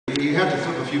You have to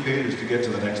flip a few pages to get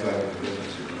to the next item of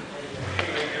business.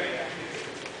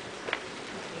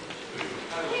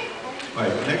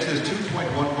 Right, next is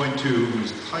 2.1.2,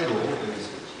 whose title is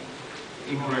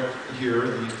incorrect here.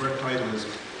 The correct title is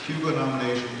Cuba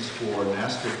Nominations for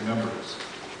NASTIC Members.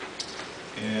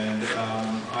 And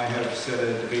I have set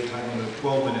a debate time limit of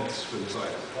 12 minutes for this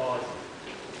item.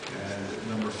 And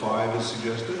number 5 is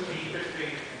suggested.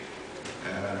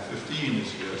 And 15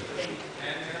 is suggested.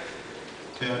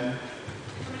 10.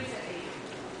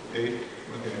 8. Okay.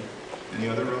 Any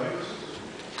other values?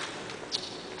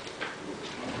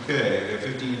 Okay.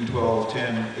 15, 12,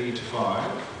 10, 8,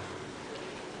 5.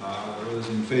 Those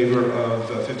in favor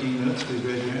of 15 minutes, please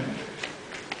raise your hand.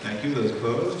 Thank you. Those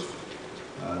opposed?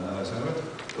 None of us have it.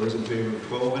 Those in favor of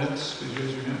 12 minutes, please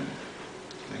raise your hand.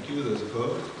 Thank you. Those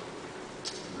opposed?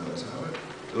 None of us have it.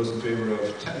 Those in favor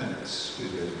of 10 minutes,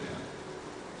 please raise your hand.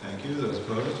 Thank you. Those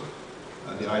opposed?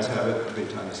 The ayes have it.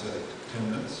 Debate time is set at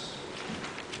 10 minutes.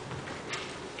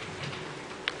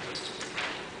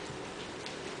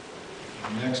 The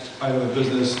next item of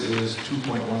business is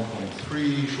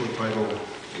 2.1.3, short title,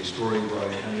 A Story by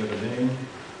Any Other Name.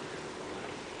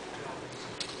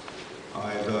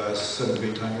 I've set a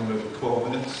debate time limit of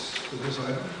 12 minutes for this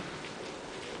item.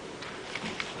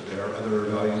 Are there other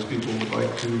values people would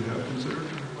like to have considered?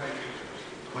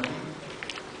 20?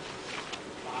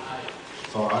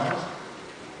 5?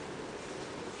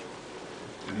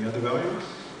 Any other values?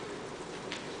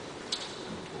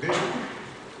 Okay.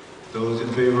 Those in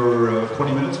favor of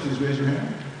 20 minutes, please raise your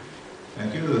hand.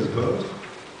 Thank you. Those opposed?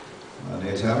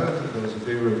 Nays have it. Those in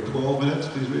favor of 12 minutes,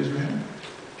 please raise your hand.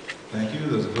 Thank you.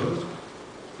 Those opposed?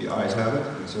 The ayes have it.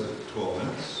 It's at 12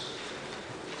 minutes.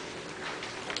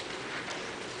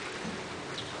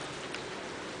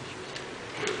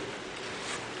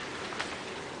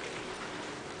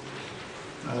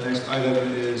 The next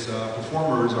item is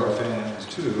performers are fans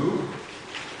too.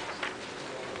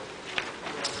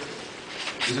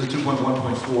 This is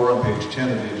 2.1.4 on page 10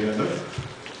 of the agenda.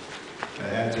 It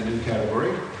adds a new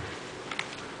category.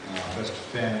 Best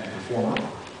fan performer.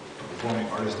 Performing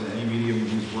artist in any medium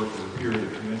whose work has appeared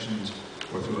at conventions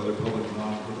or through other public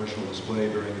non-professional display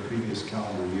during the previous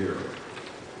calendar year.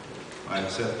 I have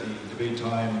set the debate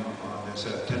time on this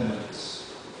at 10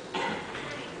 minutes.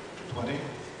 20?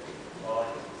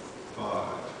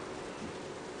 5.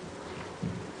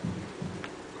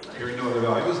 Hearing no other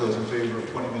values, those in favor of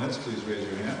 20 minutes, please raise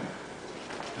your hand.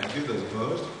 Thank you. Those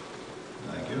opposed?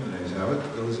 Thank you. The nays have it.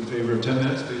 Those in favor of 10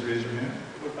 minutes, please raise your hand.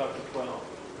 What about the 12?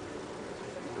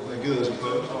 Thank you. Those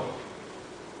opposed?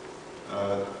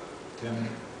 10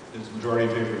 is majority in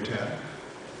favor of 10.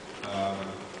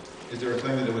 Is there a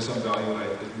claim that there was some value that I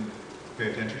didn't pay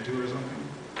attention to or something?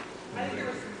 I think there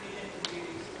was confusion because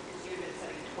you had been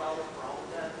setting 12 for all of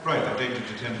them. Right, I changed it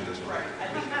to 10 for this one. Right. I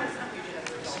think that was confusion as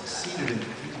a result of that. Succeeded in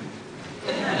confusing me.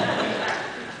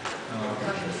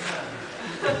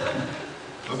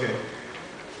 Okay.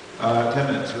 10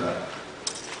 minutes for that.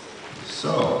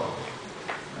 So,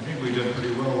 I think we did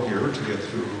pretty well here to get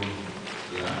through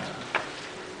that.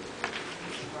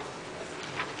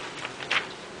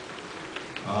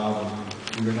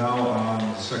 We are now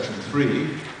on section 3,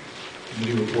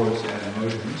 committee reports and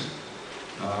motions.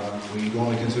 We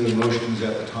only consider motions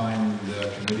at the time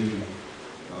the committee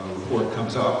report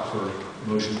comes up for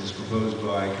motions proposed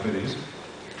by committees.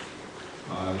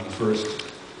 The first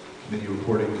committee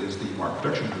reporting is the Mark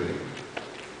Protection Committee.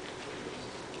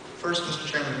 First, Mr.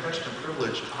 Chairman, question of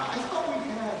privilege. I thought we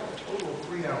had a total of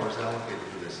 3 hours allocated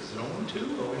for this. Is it only 2,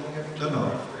 or we only have 2?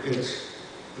 No, it's...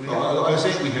 I was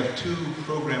saying we have 2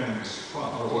 programming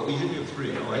slots. Or we have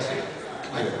 3. Oh, I see.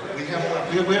 We have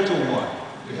till 1.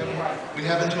 We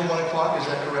have until 1 o'clock. Is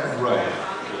that correct? Right.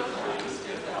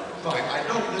 Fine. I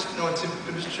don't. No, it's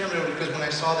Mr. Chairman, because when I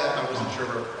saw that, I wasn't sure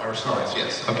of our slides.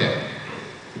 Yes. Okay.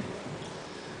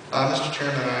 Mr.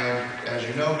 Chairman, as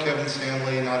you know, Kevin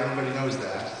Stanley. Not everybody knows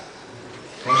that.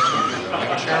 Most of you do.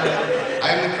 I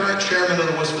am the current chairman of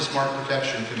the WSFS Mark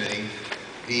Protection Committee.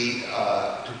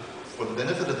 For the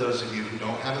benefit of those of you who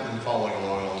haven't been following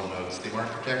along on the notes, the Mark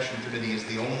Protection Committee is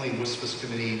the only WSFS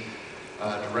committee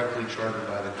directly chartered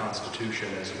by the Constitution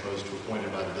as opposed to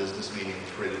appointed by the business meeting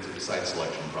created through the site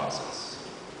selection process.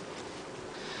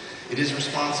 It is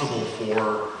responsible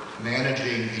for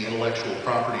managing the intellectual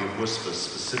property of WSFS,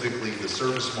 specifically the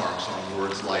service marks on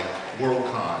words like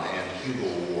Worldcon and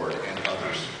Hugel Award and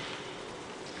others.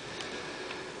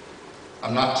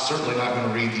 I'm certainly not going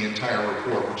to read the entire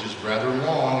report, which is rather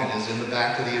long and is in the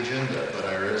back of the agenda, but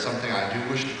there is something I do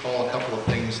wish to call a couple of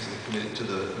things to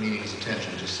the meeting's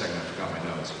attention. Just a second, I forgot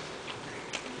my notes.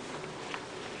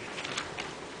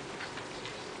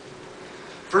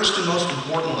 First and most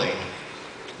importantly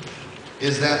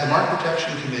is that the Mark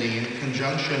Protection Committee, in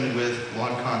conjunction with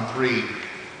Loncon 3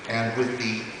 and with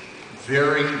the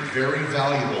very, very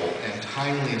valuable and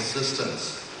timely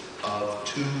assistance of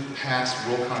two past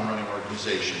WorldCon running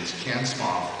organizations,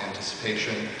 CANSMOF,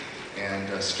 Anticipation, and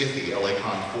SCIFI,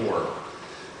 LACon 4,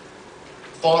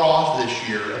 fought off this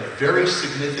year a very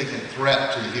significant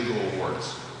threat to the Hugo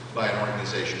Awards by an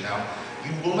organization. Now,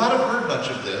 you will not have heard much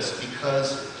of this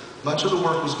because much of the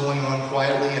work was going on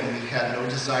quietly and we had no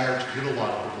desire to get a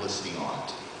lot of publicity on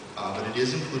it. But it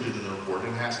is included in the report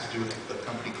and has to do with a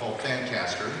company called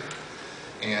Fancaster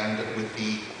and with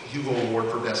the Hugo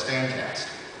Award for Best Fancast.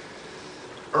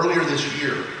 Earlier this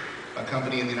year, a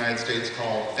company in the United States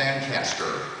called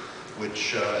Fancaster,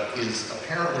 which is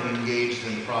apparently engaged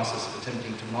in the process of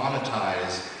attempting to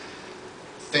monetize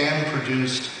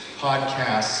fan-produced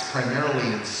podcasts primarily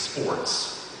in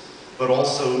sports, but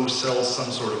also sells some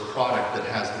sort of product that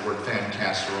has the word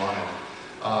Fancaster on it,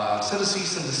 sent a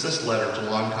cease and desist letter to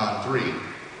Loncon 3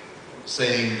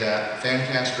 saying that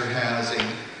Fancaster has an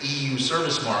EU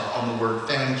service mark on the word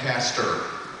Fancaster,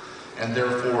 and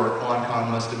therefore Loncon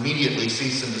must immediately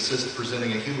cease and desist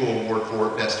presenting a Hugo Award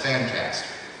for Best Fancast.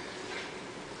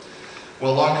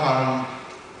 Well, Loncon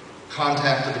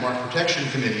contacted the Mark Protection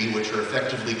Committee, which are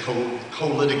effectively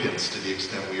co-litigants to the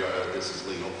extent this is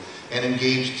legal, and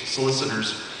engaged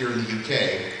solicitors here in the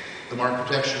UK. The Mark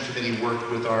Protection Committee worked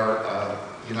with our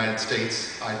United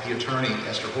States IP attorney,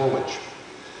 Esther Horwich.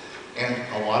 And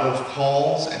a lot of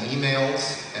calls and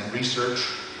emails and research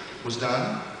was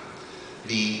done.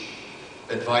 The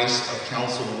advice of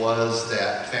counsel was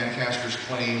that Fancaster's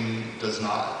claim is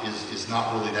not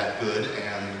really that good,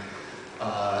 and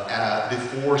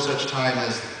before such time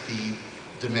as the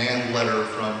demand letter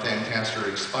from Fancaster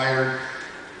expired,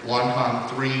 Loncon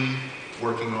 3,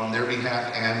 working on their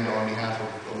behalf and on behalf of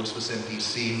WSFS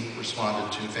NPC,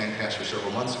 responded to Fancaster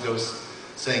several months ago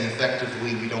saying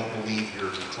effectively, we don't believe your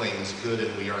claim is good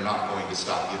and we are not going to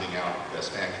stop giving out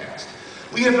Best Fancast.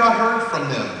 We have not heard from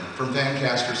them, from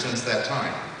Fancaster, since that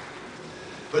time.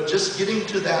 But just getting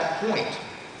to that point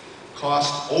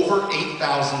cost over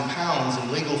 £8,000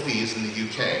 in legal fees in the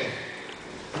UK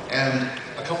and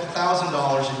a couple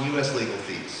 $1,000s in US legal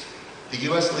fees. The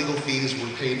US legal fees were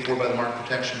paid for by the Mark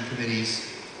Protection Committee's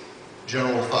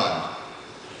general fund.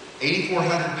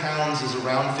 £8,400 is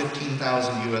around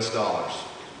 15,000 US dollars.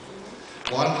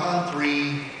 Loncon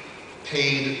 3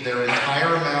 paid their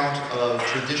entire amount of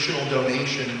traditional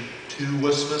donation to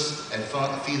WSFS, a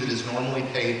fee that is normally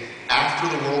paid after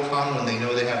the WorldCon when they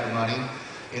know they have the money.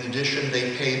 In addition,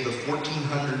 they paid the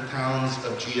 £1,400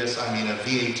 of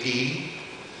VAT.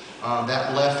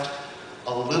 That left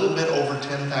a little bit over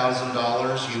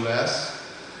 $10,000 US.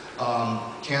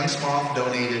 CANSMOF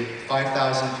donated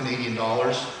 5,000 Canadian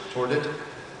dollars toward it,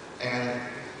 and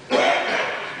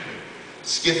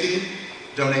SCIFI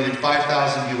donated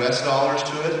 5,000 US dollars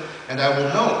to it. And I will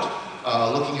note,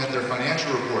 looking at their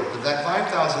financial report, that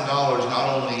 $5,000 not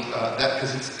only,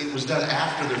 because it was done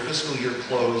after their fiscal year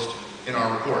closed in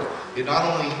our report, it not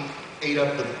only ate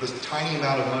up the tiny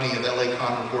amount of money of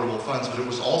LACon reportable funds, but it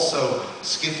was also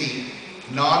SCIFI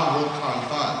non-WorldCon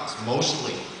funds,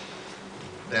 mostly,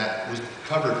 that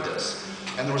covered this.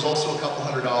 And there was also a couple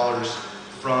 $100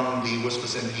 from the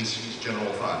WSFS NPC's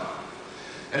general fund.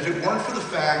 And if it weren't for the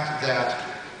fact that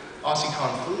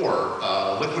AussieCon 4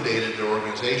 liquidated their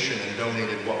organization and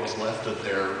donated what was left of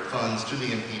their funds to the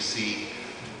NPC,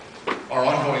 our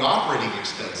ongoing operating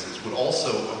expenses would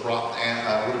also have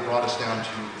brought us down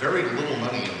to very little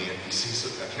money in the NPC's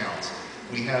accounts.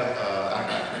 We have,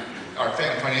 our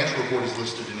financial report is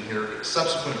listed in here.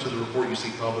 Subsequent to the report you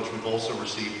see published, we've also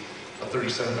received a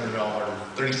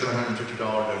 $3,750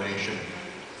 donation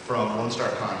from Lone Star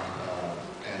Con,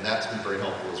 and that's been very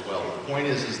helpful as well. The point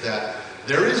is that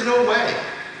there is no way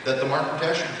that the Mark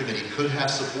Protection Committee could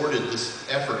have supported this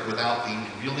effort without the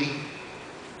really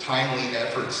timely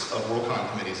efforts of WorldCon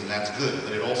committees, and that's good,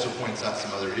 but it also points out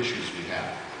some other issues we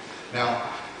have. Now,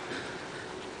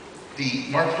 the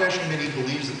Mark Protection Committee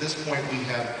believes at this point we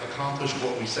have accomplished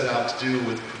what we set out to do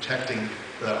with protecting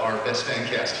our Best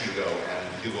Fancast Hugo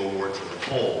and Hugo Awards as a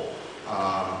whole.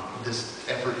 This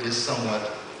effort is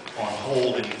somewhat on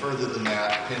hold any further than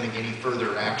that, pending any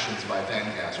further actions by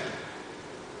Fancaster.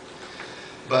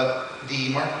 But the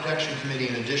Mark Protection Committee,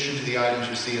 in addition to the items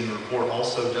you see in the report,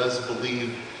 also does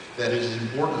believe that it is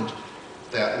important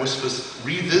that WSFS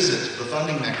revisit the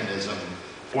funding mechanism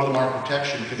for the Mark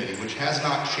Protection Committee, which has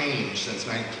not changed since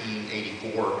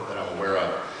 1984 that I'm aware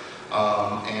of.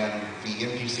 And the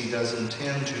MPC does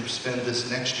intend to spend this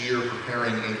next year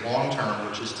preparing a long-term,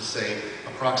 which is to say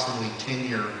approximately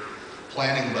 10-year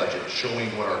planning budget showing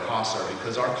what our costs are,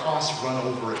 because our costs run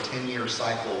over a 10-year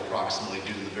cycle approximately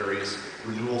due to the various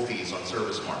renewal fees on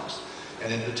service marks.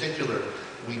 And in particular,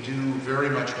 we do very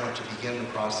much want to begin the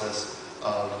process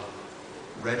of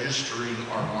registering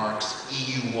our marks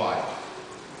EU-wide.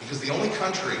 Because the only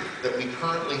country that we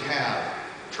currently have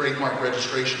trademark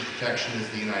registration protection is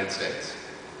the United States.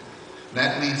 And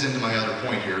that leads into my other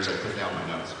point here as I put down my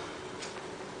notes.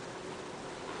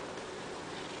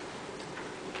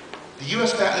 The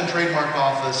U.S. Patent and Trademark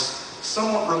Office,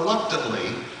 somewhat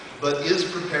reluctantly, but is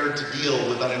prepared to deal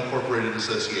with unincorporated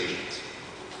associations.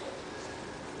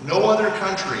 No other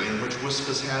country in which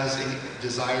WSFS has a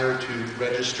desire to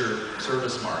register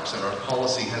service marks, and our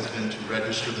policy has been to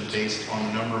register them based on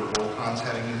the number of Loncons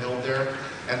having been held there,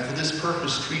 and for this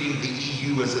purpose treating the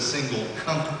EU as a single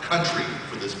country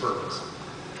for this purpose.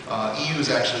 EU is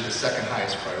actually the second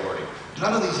highest priority.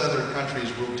 None of these other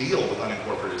countries will deal with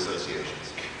unincorporated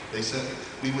associations. They said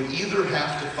we would either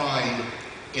have to find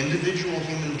individual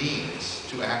human beings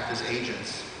to act as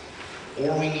agents,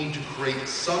 or we need to create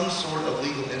some sort of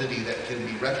legal entity that can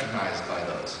be recognized by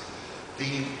those.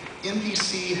 The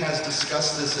NPC has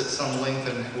discussed this at some length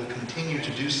and will continue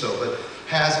to do so, but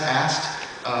has asked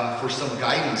for some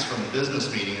guidance from the business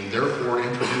meeting and therefore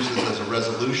introduces as a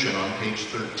resolution on page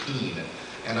 13.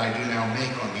 And I do now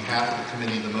make on behalf of the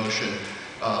committee the motion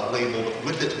labeled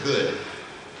 "With It Good,"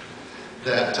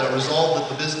 that resolved that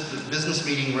the business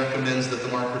meeting recommends that the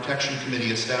Mark Protection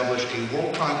Committee establish a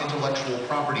Loncon Intellectual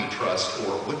Property Trust,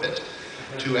 or WIPIT,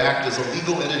 to act as a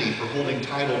legal entity for holding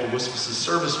title to WSFS's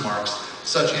service marks,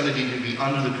 such entity to be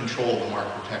under the control of the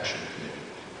Mark Protection Committee.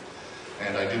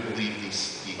 And I do believe the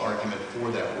argument for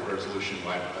that resolution,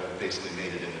 I basically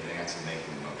made it in advance of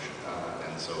making the motion.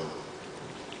 And so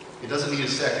it doesn't need a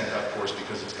second, of course,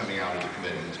 because it's coming out of the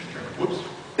committee, Mr. Chairman. Whoops.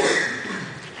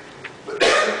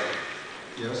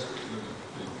 Yes?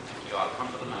 You ought to come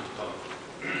to the next vote.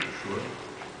 Sure.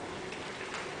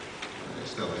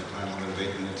 Establish a time limit of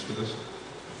 8 minutes for this.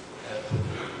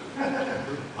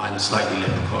 I'm slightly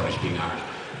leprechaunish being Irish.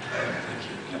 Thank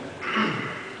you.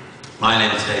 My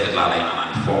name is David Lally, and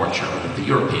I'm former chairman of the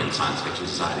European Science Fiction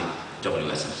Society,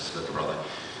 WSFS little brother.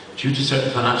 Due to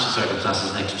certain financial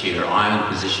circumstances next year, I am in a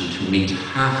position to meet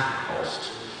half the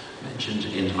cost mentioned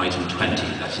in item 20,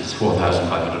 that is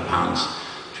 £4,500.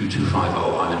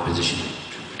 2250, I'm in a position to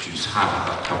produce half of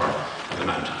that cover of the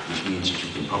amount, which means that you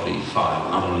can probably file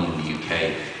not only in the UK,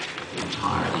 but the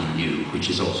entire EU, which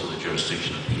is also the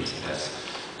jurisdiction of PSFS,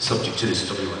 subject to this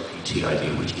WIPT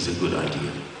idea, which is a good idea.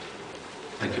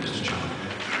 Thank you, Mr. Chairman.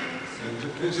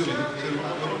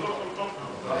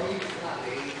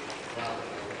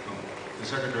 The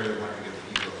Secretary would like to get the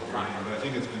details, but I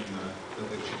think it's been,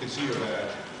 she can see your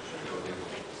badge.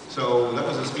 So that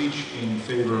was a speech in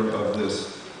favor of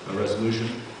this resolution.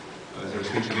 Is there a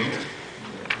speech against?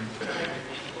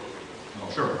 Oh,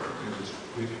 sure.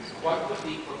 What would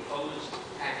the proposed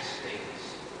tax status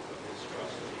of this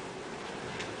trust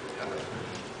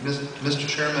be? Mr.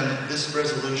 Chairman, this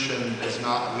resolution is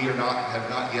not, have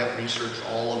not yet researched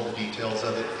all of the details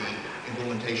of it. The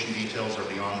implementation details are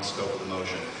beyond the scope of the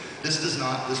motion. This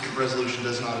resolution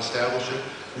does not establish it,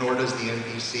 nor does the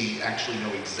NPC actually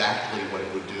know exactly what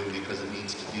it would do, because it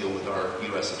needs to deal with our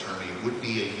U.S. attorney. It would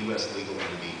be a U.S. legal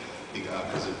entity,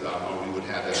 because we would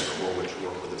have Esther Horwich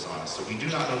work with us on it. So we do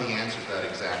not know the answer to that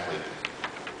exactly.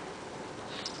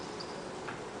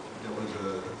 That was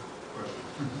a question.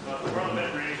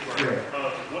 Parliamentary inquiry.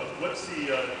 What's the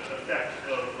effect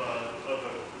of a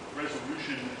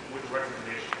resolution with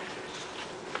recommendation?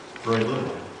 Very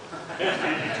little.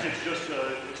 It's just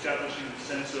establishing the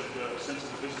sense of the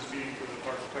business meeting for the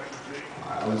Park Protection Committee? I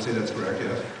would say that's correct,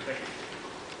 yes. Thank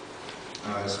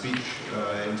you. Speech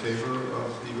in favor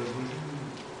of the resolution?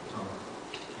 Oh.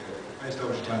 Okay. I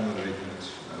establish a time limit of 8 minutes.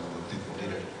 I don't think we'll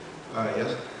need it.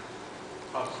 Yes?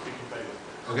 I'll speak in favor.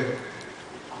 Okay.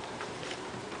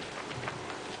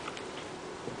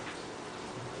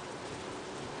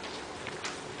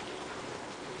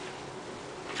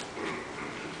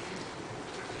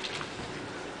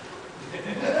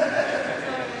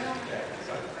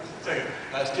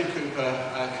 Steve Cooper,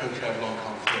 co-chair of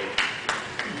Loncon 3.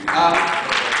 I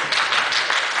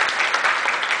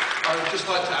would just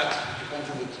like to add one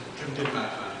thing that Kim did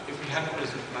mention. If we hadn't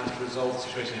managed to resolve the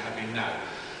situation we have in now,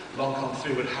 Loncon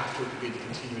 3 would have to be the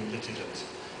continuing litigant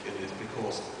in this,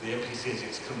 because the NPC as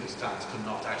it currently stands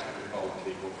cannot actually be involved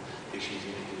in legal issues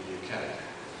in the UK.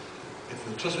 If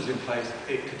the trust was in place,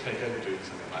 it could take over doing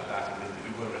something like that, and mean that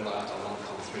we were reliant on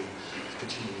Loncon 3 to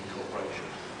continue incorporation.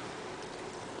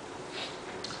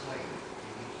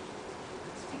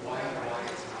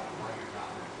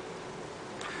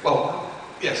 Well,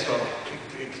 yes, well,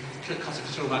 cost a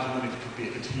considerable amount of money to be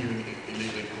a continuing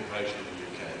illegal incorporation in the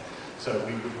UK. So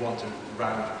we would want to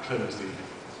close the...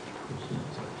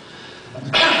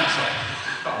 Sorry.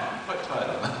 Oh, I'm quite tired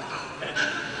of that.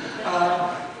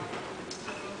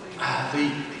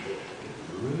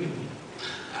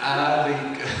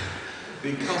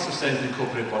 The costs of staying in the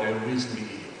incorporated body are reasonably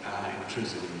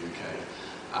intrusive in the UK.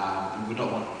 We would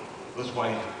not want, that's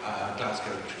why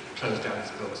Glasgow closed down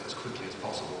its books as quickly as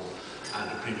possible, and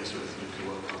the previous sort of UK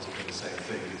World Council did the same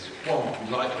thing. It's, one,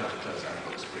 we like to close down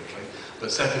books quickly,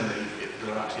 but secondly,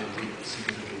 there are actually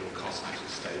significant legal costs actually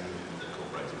staying in the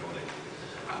incorporated body.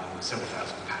 Several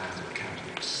 £1,000s of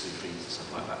accountancy fees and stuff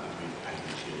like that that we pay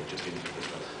each year just in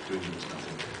doing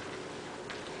nothing.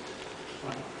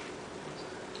 Right.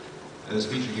 A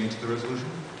speech against the resolution?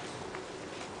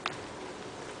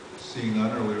 Seeing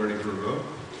none, are we ready for a vote?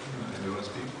 Anyone want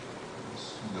to speak?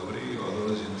 Nobody? All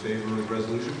those in favor of the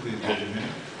resolution, please raise your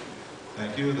hand.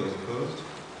 Thank you. Those opposed?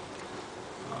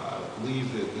 I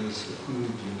believe it is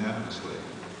approved unanimously.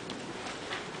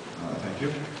 Thank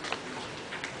you.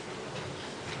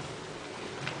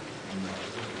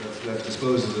 That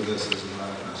disposes of this as a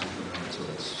non-constitutional amendment, so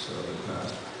it's been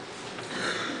passed.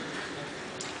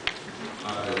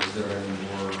 Is there any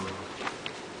more?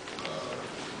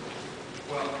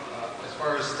 As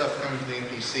far as stuff coming to the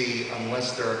MPC,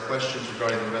 unless there are questions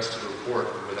regarding the rest of the report,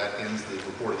 where that ends the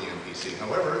report of the MPC.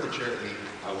 However,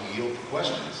 I will yield for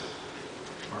questions.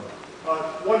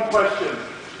 One question.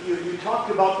 You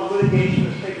talked about the litigation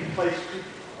that's taking place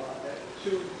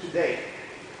to date,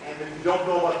 and that you don't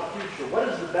know about the future. What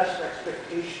is the best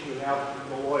expectation you have from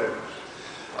the lawyers?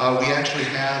 We actually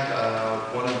had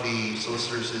one of the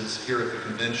solicitors is here at the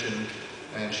convention,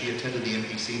 and she attended the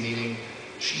MPC meeting.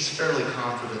 She's fairly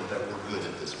confident that we're good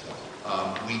at this point.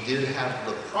 We did have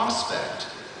the prospect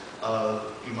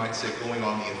of, you might say, going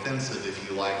on the offensive, if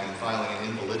you like, and filing an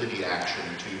invalidity action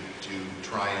to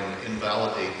try and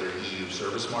invalidate their EU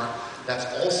service mark. That's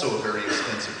also a very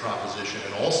expensive proposition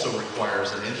and also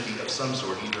requires an entity of some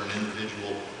sort, either an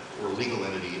individual or a legal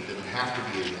entity. It didn't have to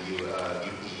be a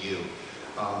EU.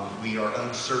 We are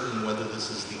uncertain whether this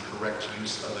is the correct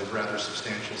use of a rather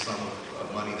substantial sum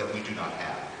of money that we do not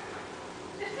have.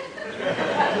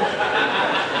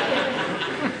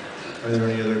 Are there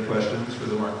any other questions for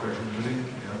the Market Protection Committee?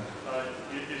 Yeah.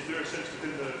 Is there a sense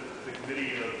within the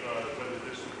committee of whether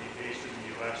this would be based in the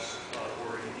U.S. Or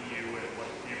in the EU, and what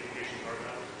the implications are of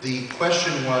that? The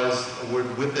question was,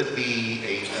 would it be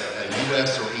a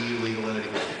U.S. or EU legal entity?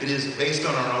 It is based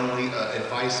on our own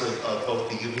advice of both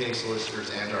the UK solicitors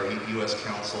and our U.S.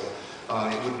 counsel.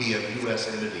 It would be a U.S.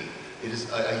 entity. It is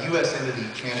a U.S. entity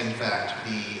can in fact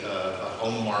be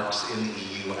own marks in the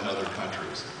EU and other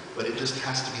countries, but it just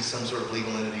has to be some sort of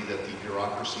legal entity that the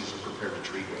bureaucracies are prepared to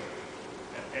treat with.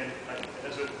 And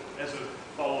as a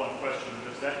follow-on question,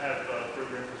 does that have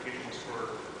further implications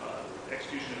for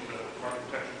execution of the Market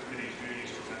Protection Committee's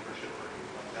duties or membership or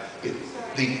anything like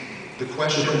that? The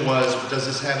question was, does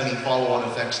this have any follow-on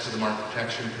effects to the Market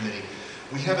Protection Committee?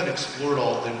 We haven't explored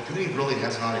the committee really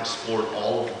has not explored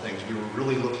all of the things. We were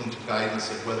really looking to guidance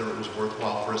of whether it was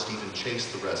worthwhile for us to even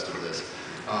chase the rest of this.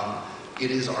 It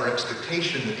is our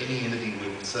expectation that any entity we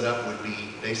would set up would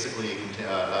be basically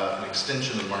an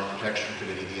extension of the Market Protection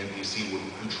Committee. The MPC would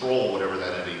control whatever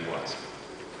that entity was.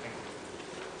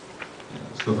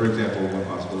 So, for example, one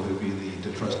possibility would be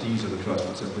the trustees of the trust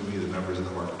would simply be the members of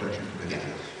the Market Protection Committee,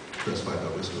 specified by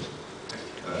WSFS.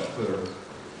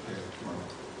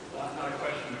 Not a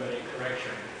question, but a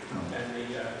correction. And the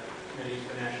committee's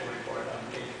financial report on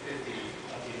page 50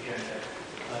 of the agenda,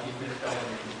 you've misspelled it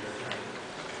in your term.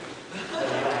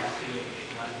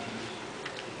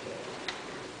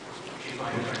 She's my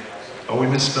attorney also. Oh, we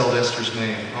misspelled Esther's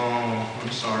name. Oh,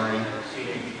 I'm sorry.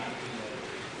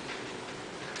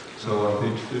 So on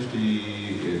page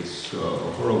 50, it's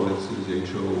Horowitz is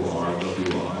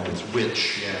H-O-R-W-I. It's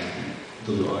which, yeah.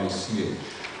 W-I-C-H.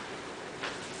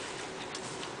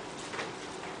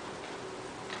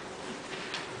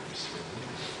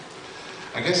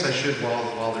 I guess I should,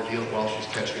 while she's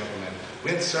catching up on that,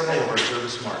 we had several of our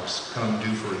service marks come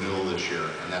due for renewal this year,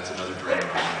 and that's another drain on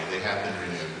money. They have been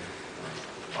renewed.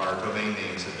 Our domain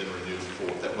names have been renewed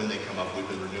that when they come up, we've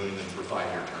been renewing them for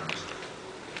 5-year terms.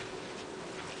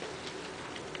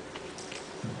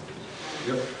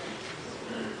 Yep.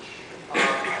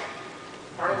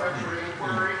 Parliamentary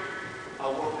inquiry.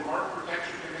 Will the Market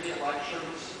Protection Committee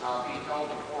elections be held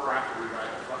before or after we vote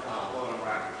on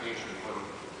ratification for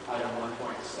item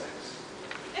 1.6?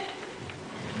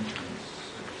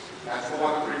 That's the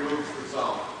one that removes the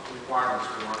zone requirements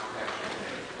for the Market Protection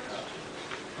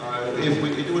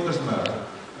Committee. It doesn't matter.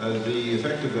 The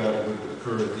effect of that would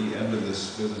occur at the end of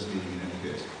this business meeting in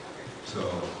any case.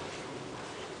 So,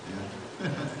 yeah. The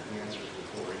answer is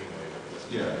before anyway.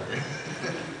 Yeah.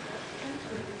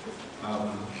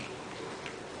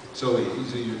 So the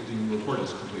report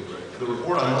is complete, right? The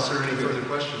report, unless there are any further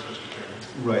questions, Mr. Chairman.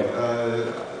 Right.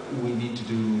 We need to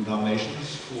do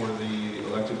nominations for the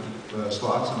elected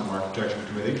slots in the Market Protection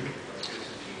Committee.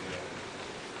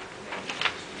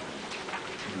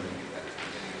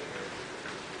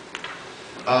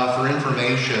 For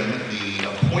information, the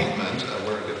appointment,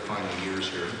 where I get to find the years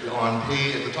here,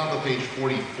 at the top of page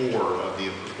 44 of the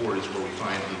report is where we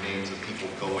find the names of people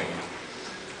going.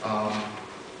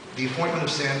 The appointment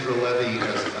of Sandra Levy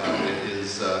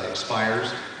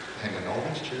expires. Hang on, all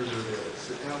these chairs are available.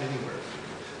 Sit down anywhere.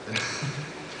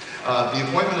 The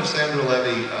appointment of Sandra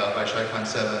Levy by Chi-Con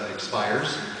 7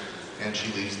 expires, and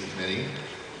she leaves the committee.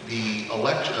 The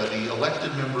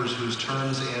elected members whose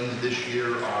terms end this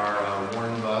year are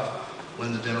Warren Buff,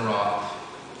 Linda Dinneroth,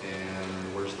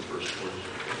 and where's the first one?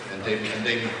 And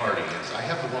Dave McCarty. Yes, I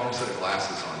have the wrong set of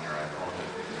glasses on here. I apologize.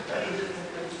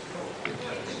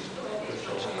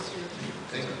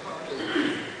 Thank you.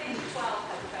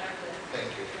 Thank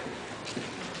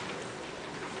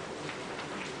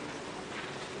you.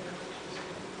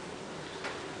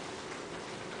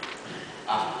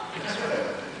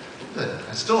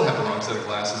 I still have the wrong set of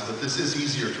glasses, but this is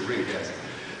easier to read, yes.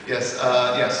 Yes,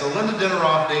 so Linda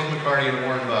Dinneroth, Dave McCarty, and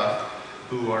Warren Buff,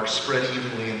 who are spread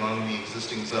evenly among the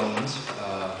existing zones,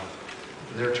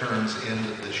 their terms end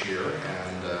this year,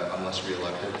 and unless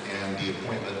re-elected, and the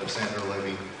appointment of Sandra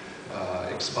Levy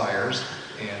expires,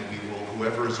 and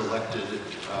whoever is elected to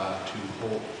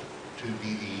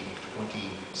be the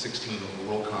 2016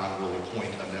 Loncon will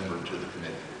appoint a member to the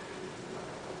committee.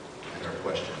 And our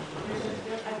question.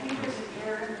 I think there's an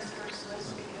error in this first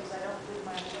list because I don't believe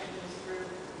my agenda is through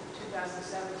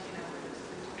 2017. I believe it's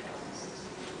through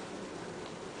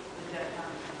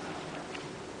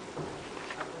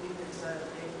 2016. I believe it's a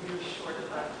year short of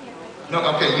that. No,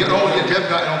 okay, Deb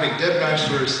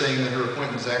Geisler is saying that her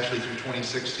appointment is actually through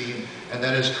 2016, and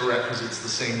that is correct because it's the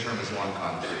same term as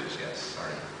Loncon is. Yes,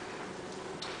 sorry.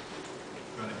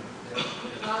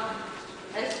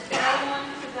 As follow-on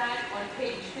to that, on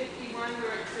page 51,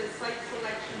 where it says site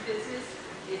selection business,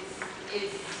 it's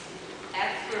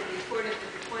asked for a report of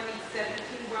the 2017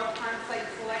 Loncon site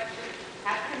selection.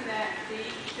 How can that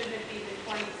be? Shouldn't it be the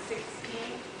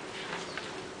 2016?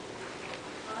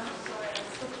 I'm sorry, I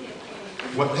still can't pay.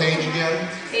 What page again?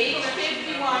 Page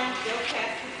 51, Bill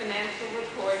passed the financial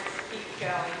reports, keep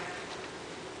going.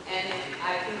 And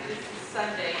I think this is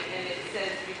Sunday, and it says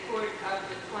report of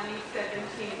the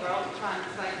 2017 Loncon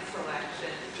site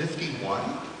selection. 51?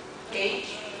 Page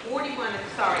 41, I'm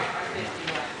sorry,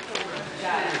 51.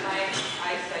 Got it, my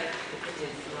eyesight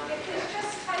is not. If there's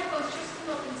just typos, just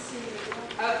come up and see it.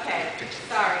 Okay,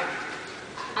 sorry.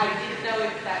 I didn't know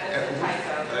if that was a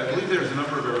typo. I believe there's a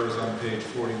number of errors on page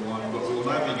 41, but we will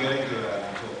not be getting to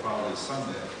that until probably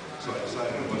Sunday. So I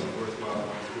decided it wasn't worthwhile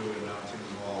going through and announcing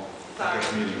them all at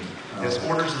this meeting. Yes,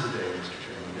 orders of the day, Mr.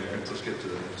 Chairman. Okay, let's get to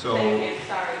that. So, Thank you,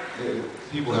 sorry.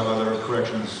 people have other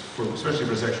corrections, especially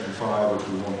for section 5, which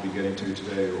we won't be getting to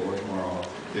today or tomorrow.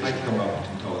 They should come up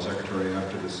and tell the secretary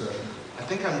after this session. I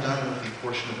think I'm done with the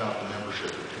portion about the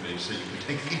membership of the committee, so you can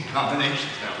take the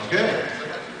nominations now. Okay.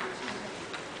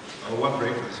 One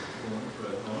break for this for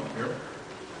that moment here.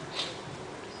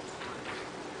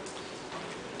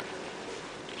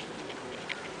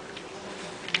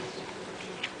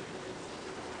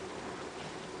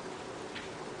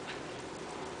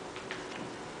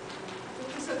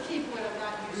 This will keep what I'm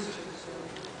not used to.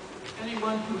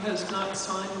 Anyone who has not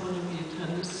signed one of the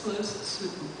attendance lists,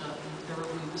 it would not be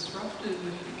terribly disruptive if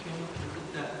you came up and did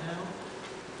that now.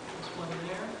 There's one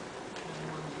there and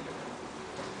one here.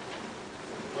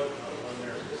 One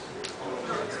there.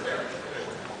 No, it's there.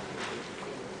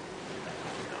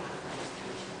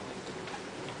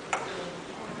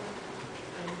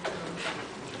 And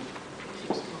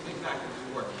keeps moving back and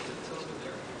forth. It's over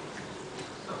there.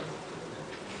 So,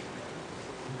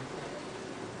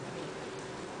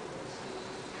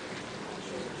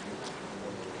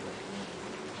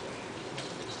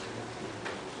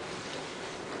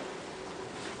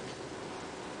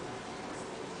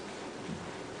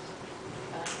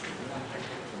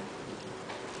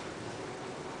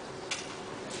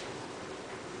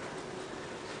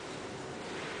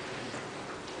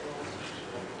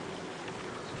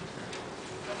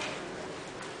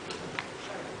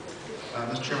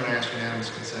 Mr. Chairman, I ask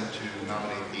unanimous consent to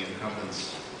nominate the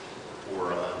incumbents for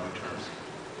new terms.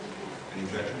 Any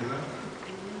objection to that?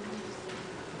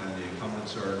 And the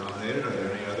incumbents are nominated. Are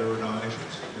there any other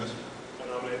nominations? Yes?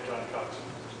 nominate John Cox.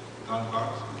 Don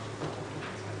Cox?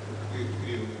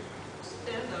 You,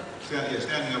 Stand up.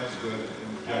 standing up is good.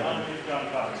 I nominate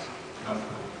John Cox.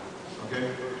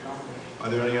 Okay. Are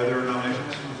there any other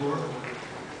nominations from the floor?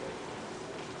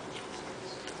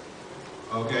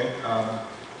 Okay.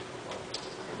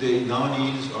 The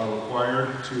nominees are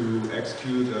required to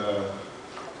execute a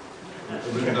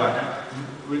written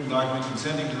document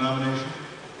consenting to nomination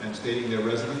and stating their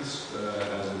residence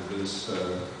as of this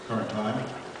current time.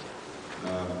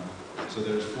 So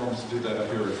there's forms to do that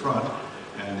up here at front,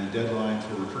 and the deadline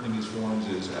for returning these forms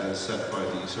is as set by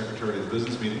the secretary of the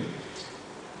business meeting.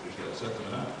 We should set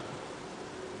them out.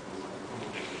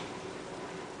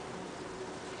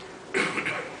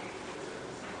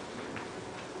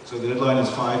 So the deadline is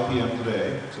 5 p.m.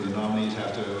 today, so the nominees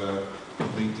have to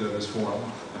complete this form,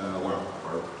 or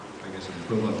I guess an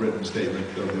equivalent written statement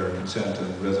of their consent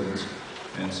and residence,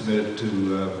 and submit it to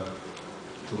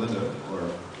Linda, or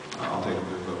I'll take it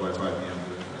by 5 p.m.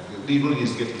 It really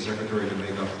needs to get to the secretary to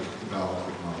make up the ballot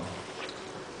for tomorrow.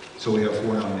 So we have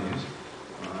 4 nominees.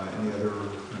 Any other?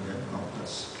 Okay, well,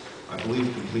 that's, I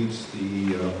believe, completes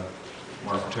the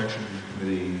Mark Protection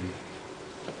Committee.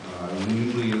 We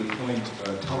usually appoint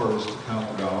tellers to count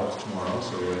the ballots tomorrow,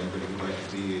 so anybody who'd like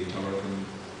to be a teller can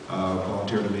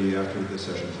volunteer to be after this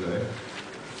session today,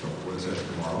 or the session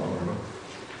tomorrow, or whatever.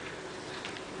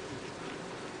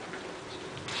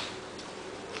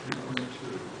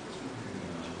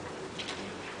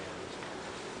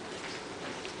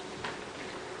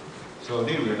 So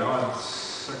indeed, we are now on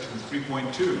section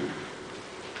 3.2.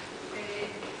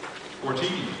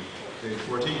 14. Page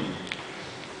 14.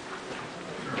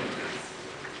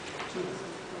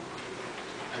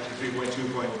 Actually,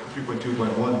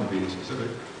 3.2.1 to be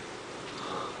specific.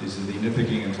 This is the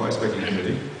Nitpicking and Fly-Specking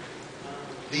Committee.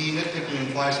 The Nitpicking and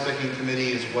Fly-Specking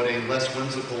Committee is what a less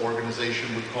whimsical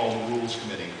organization would call the Rules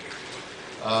Committee.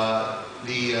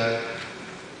 The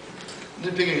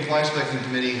Nitpicking and Fly-Specking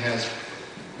Committee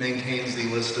maintains the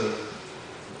list of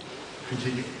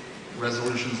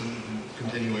resolutions and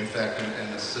continuing effect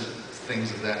and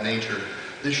things of that nature.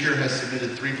 This year has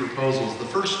submitted 3 proposals, the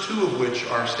first 2 of which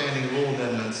are standing rule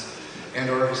amendments and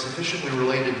are of a sufficiently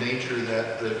related nature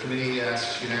that the committee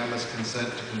asks unanimous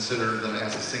consent to consider them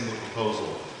as a single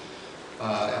proposal.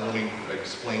 And let me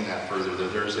explain that further.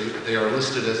 They are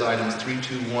listed as items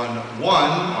 3211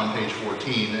 on page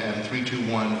 14 and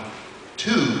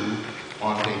 3212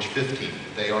 on page 15.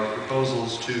 They are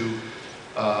proposals to,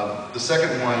 the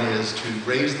second one is to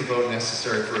raise the vote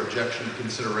necessary for objection to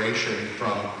consideration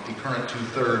from the current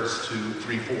 2/3 to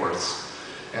 3/4.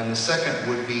 And the second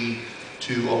would be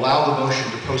to allow the motion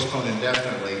to postpone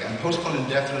indefinitely. And postpone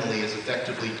indefinitely is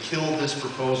effectively kill this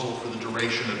proposal for the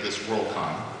duration of this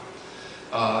WorldCon.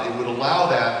 It would allow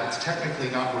that. It's technically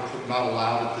not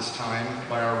allowed at this time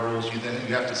by our rules. You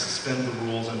have to suspend the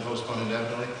rules and postpone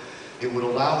indefinitely. It would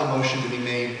allow the motion to be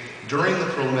made during the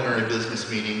preliminary business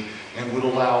meeting and would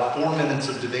allow 4 minutes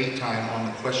of debate time on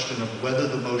the question of whether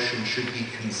the motion should be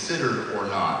considered or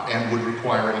not, and would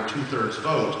require a 2/3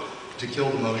 vote to kill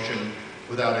the motion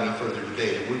without any further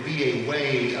debate. It would be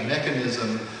a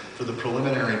mechanism for the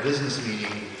preliminary business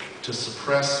meeting to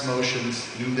suppress motions,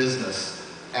 new business,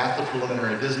 at the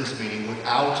preliminary business meeting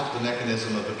without the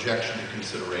mechanism of objection to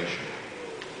consideration.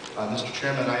 Mr.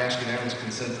 Chairman, I ask unanimous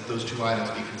consent that those 2 items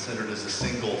be considered as a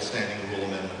single standing rule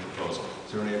amendment proposal.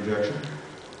 Is there any objection?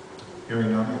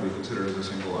 Hearing none, will be considered as a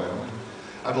single item.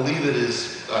 I believe it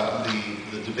is,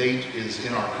 the debate is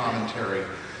in our commentary.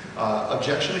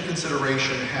 Objection to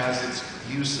consideration has its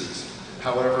uses.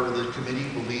 However, the committee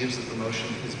believes that the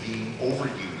motion is being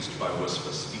overused by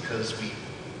WSFS because we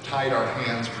tied our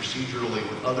hands procedurally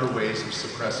with other ways of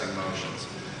suppressing motions.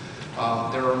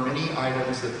 There are many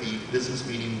items that the business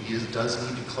meeting does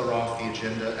need to clear off the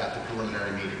agenda at the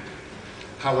preliminary meeting.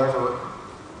 However,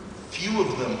 few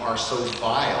of them are so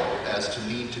vile as to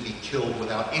need to be killed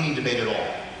without any debate at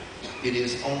all. It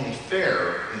is only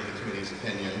fair, in the committee's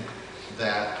opinion,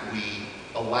 that we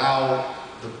allow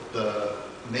the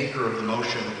maker of the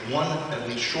motion one at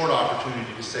least short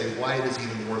opportunity to say why it is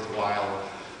even worthwhile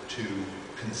to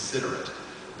consider it.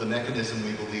 The mechanism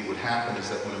we believe would happen is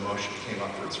that when a motion came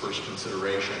up for its first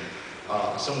consideration,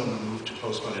 someone would move to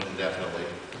postpone it indefinitely,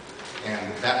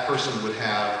 and that person would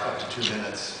have up to 2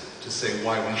 minutes to say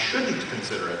why we shouldn't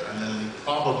consider it, and then the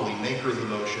probably maker of the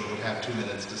motion would have 2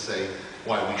 minutes to say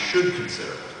why we should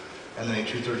consider it, and then a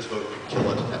 2/3 vote could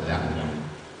kill it at that point.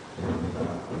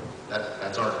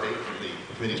 That's our debate from the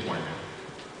committee's point of view.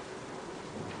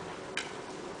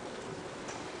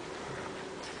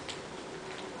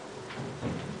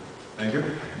 Thank you.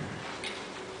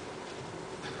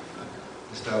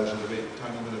 establish a debate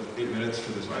time limit of 8 minutes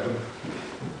for this item.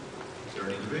 Is there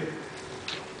any debate?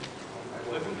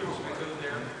 I think there was a go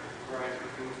there where I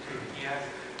moved to yes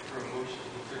for a motion to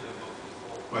consider the vote.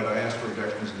 Right, I asked for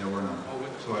objections and there were none.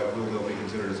 So I will they'll be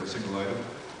considered as a single item.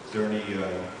 Is there any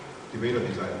debate on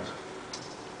these items?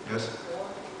 Yes?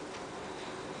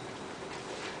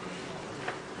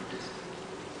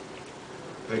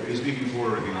 Are you speaking for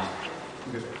or against?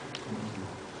 Okay.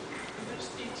 I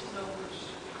just need to know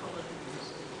which color to use.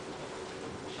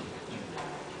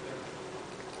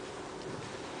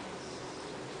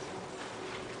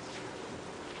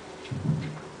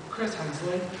 Chris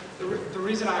Hensley. The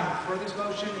reason I'm for this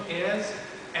motion is,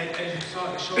 as you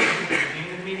saw, it showed at the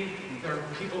beginning of the meeting, there are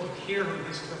people here who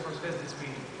this is their first business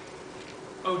meeting.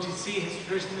 OTC has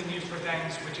traditionally been used for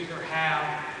things which either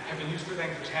have been used for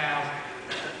things which have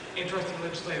interesting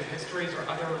legislative histories or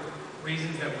other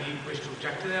reasons that we wish to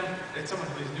object to them. That someone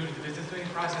who is new to the business meeting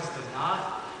process does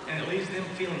not, and it leaves them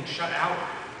feeling shut out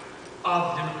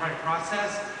of the democratic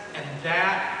process, and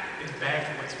that is bad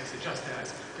for WSFS. It just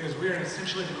is. Because we're an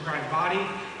essentially democratic body,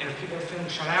 and if people are feeling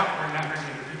shut out, we're not going to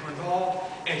get people involved,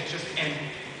 and it's just, and,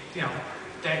 you know,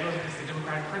 that goes against the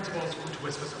democratic principles which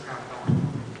WSFS are founded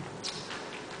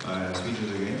on.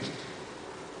 Speeches against?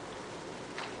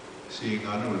 Seeing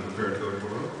none, we're prepared to go to a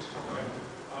vote.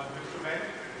 Mr. Mayor?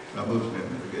 Move to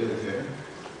amendment. Okay.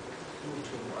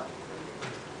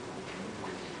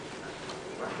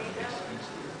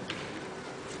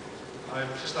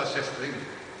 I've just like I think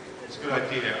it's a good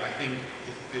idea. I think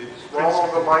if the Roll on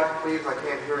the mic, please. I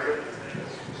can't hear you.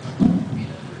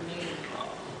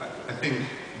 I think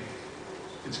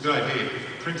it's a good idea. If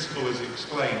the principle, as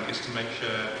explained, is to make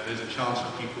sure there's a chance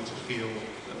for people to feel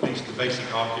at least the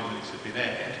basic arguments have been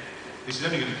aired. This is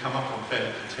only going to come up on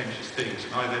fairly contentious things,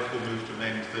 and I therefore move to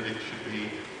amend that it should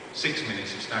be 6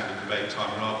 minutes of standard debate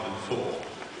time rather than 4.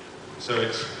 So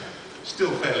it's still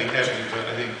fairly heavy, but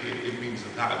I think it means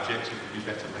that that objective would be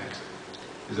better met.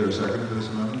 Is there a second for this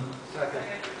amendment? Second.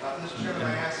 Mr. Chairman,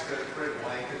 I ask for a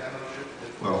blanket that motion.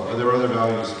 Well, are there other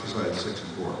values besides 6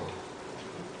 and 4?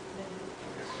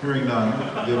 Hearing none,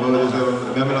 the vote is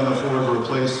an amendment on the floor to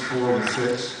replace 4 with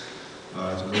 6.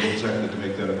 It's moved and seconded to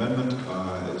make that amendment.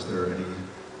 Is there any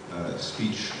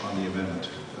speech on the amendment?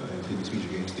 Any speech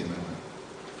against the amendment?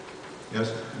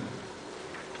 Yes?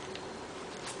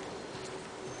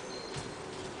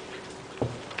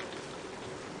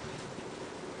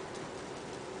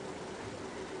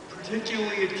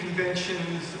 Particularly at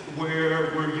conventions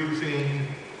where we're using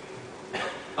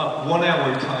 1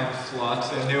 hour time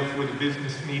slots, and therefore the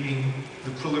business meeting,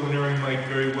 the preliminary might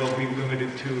very well be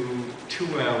limited to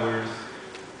 2 hours.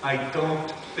 I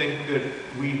don't think that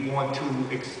we want to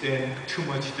extend too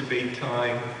much debate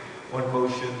time on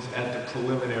motions at the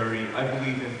preliminary. I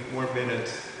believe in 4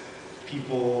 minutes,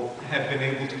 people have been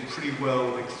able to pretty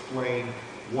well explain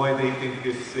why they think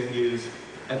this thing is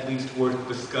at least worth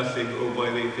discussing or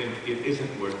why they think it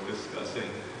isn't worth discussing.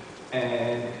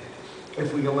 And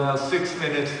if we allow 6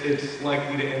 minutes, it's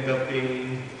likely to end up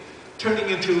turning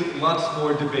into lots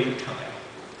more debate time.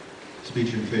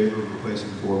 Speech in favor of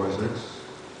replacing 4 by 6?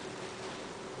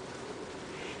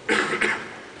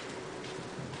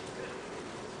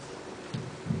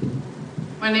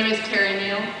 My name is Terry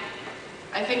Neal.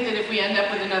 I think that if we end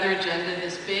up with another agenda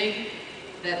this big,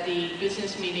 that the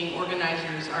business meeting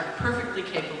organizers are perfectly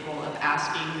capable of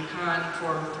asking the con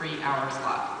for a 3-hour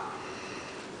slot.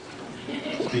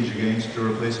 Speech against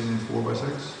replacing 4 by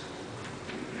 6?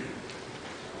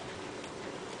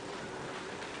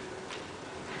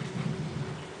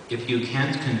 If you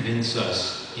can't convince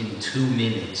us in 2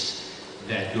 minutes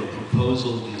that your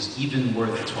proposal is even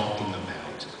worth talking about,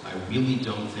 I really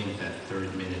don't think that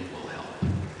 3rd minute will help.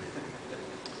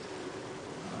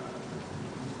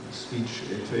 Speech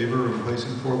in favor of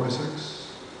replacing 4 by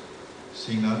 6?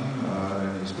 Seeing none,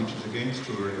 any speeches against?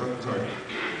 Or, sorry.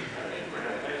 I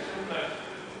assume that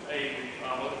a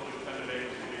motion to suspend debate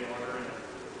should be in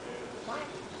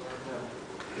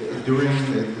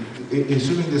order.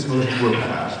 Assuming this motion were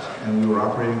passed and we were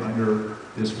operating under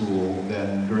this rule,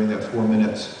 then during that 4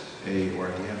 minutes, or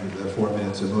at the end of the 4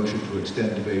 minutes, a motion to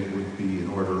extend debate would be in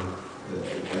order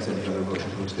as any other motion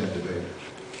to extend debate.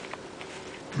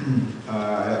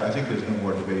 I think there's no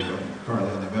more debate currently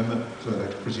on the amendment, so I'd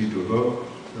like to proceed to a vote.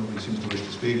 Nobody seems to wish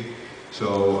to speak.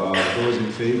 So those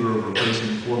in favor of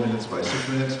replacing 4 minutes by 6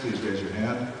 minutes, please raise your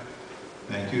hand.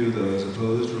 Thank you. Those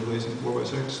opposed to replacing 4 by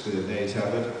 6, the nays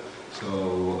have it. So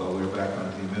we're back on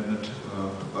the amendment,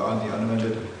 on the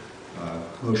unamended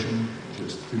motion, which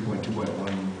is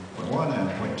 3.2.1.1 and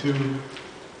 .2.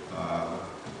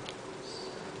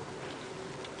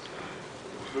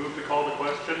 Move to call the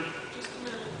question. Just a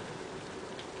minute.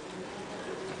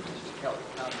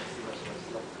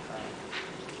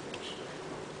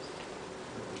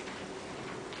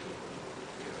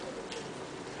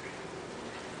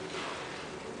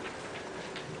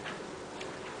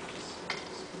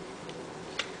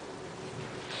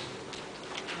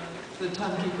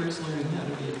 timekeeper is learning how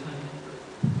to be a timekeeper.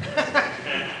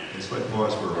 Let's let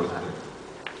pause for a minute.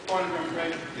 Point of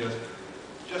information. Yes.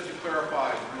 Just to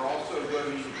clarify, you're also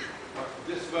voting,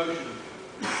 this motion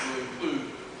will include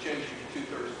changing to 2/3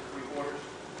 to 3/4?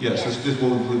 Yes, this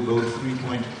will include both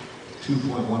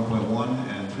 3.2.1.1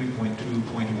 and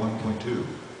 3.2.1.2.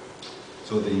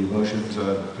 So the motion's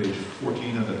page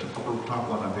 14 and the top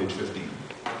one on page 15.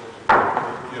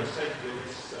 Yes.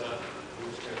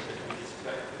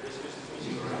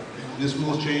 This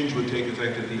rule change would take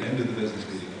effect at the end of the business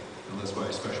meeting, unless by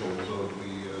a special vote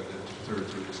the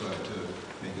two-thirds would decide to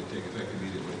make it take effect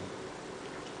immediately.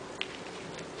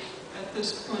 At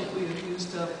this point, we have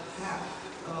used up half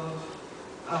of,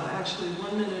 actually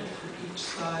 1 minute for each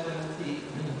side of the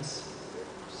minutes.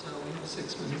 So we have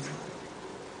 6 minutes left.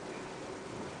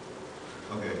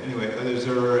 Okay, anyway, is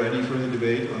there any further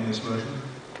debate on this motion?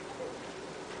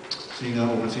 Seeing none,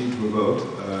 we'll proceed to a vote.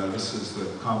 This is the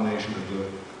combination of the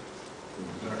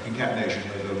concatenation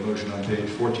of the motion on page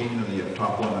 14 and the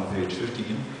top one on page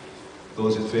 15.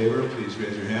 Those in favor, please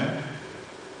raise your hand.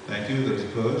 Thank you. Those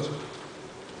opposed?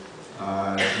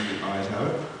 The ayes have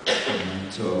it.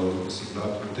 And so this is not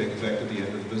going to take effect at the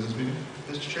end of the business meeting?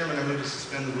 Mr. Chairman, I move to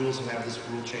suspend the rules and have this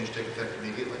rule change take effect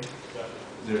immediately.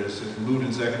 There's moved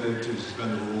and seconded to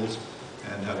suspend the rules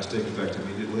and have it take effect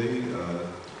immediately.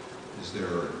 Is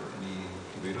there any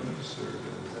debate on this? Or,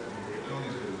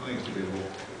 I think it's debatable.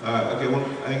 Okay, well,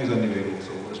 I think it's undebatable,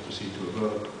 so we'll just proceed to a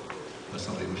vote unless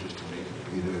somebody wishes to make it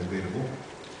debatable.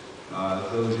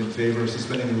 Those in favor of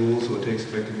suspending the rules so it takes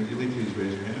effect immediately, please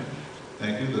raise your hand.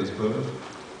 Thank you. Those opposed?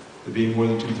 There being more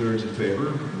than 2/3 in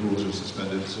favor, the rules are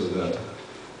suspended so that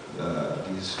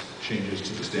these changes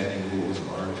to the standing rules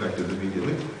are effective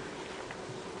immediately.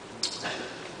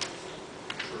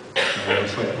 A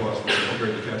slight pause for the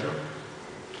secretary to catch up.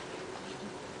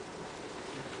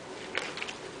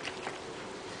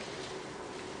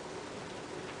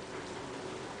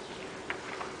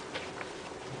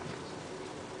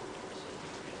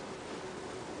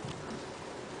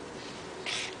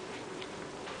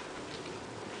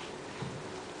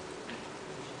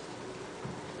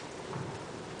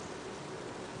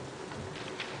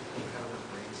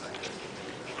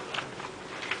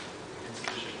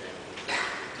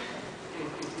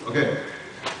 Okay.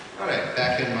 All right,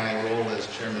 back in my role as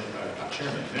chairman, not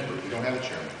chairman, member, we don't have a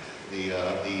chairman, the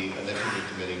nitpicking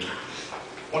committee.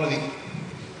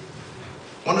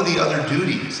 One of the other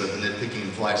duties of the nitpicking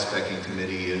and fly specking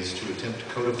committee is to attempt to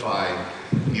codify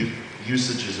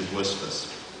usages of WSFS.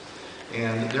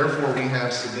 And therefore we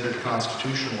have submitted a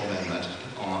constitutional amendment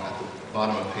at the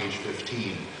bottom of page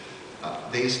 15.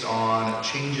 Based on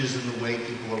changes in the way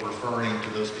people are referring to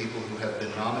those people who have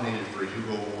been nominated for a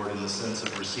Hugo Award in the sense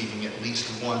of receiving at least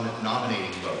one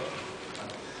nominating vote.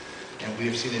 And we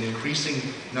have seen an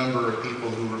increasing number of people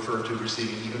who refer to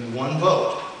receiving even one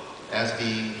vote as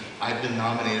being, I've been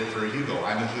nominated for a Hugo,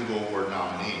 I'm a Hugo Award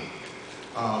nominee.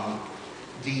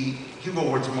 The Hugo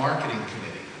Awards Marketing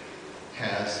Committee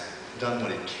has done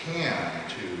what it can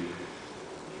to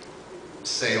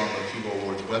say on the Hugo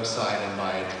Awards website and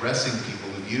by addressing people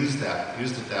who've used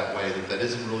it that way, that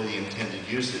isn't really the intended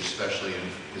usage, especially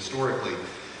historically,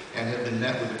 and have been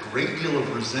met with a great deal of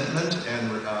resentment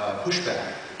and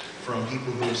pushback from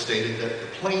people who have stated that the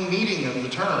plain meaning of the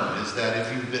term is that if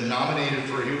you've been nominated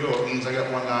for a Hugo, it means I got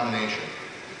one nomination.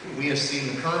 We have seen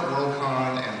the current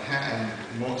Worldcon and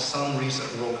some recent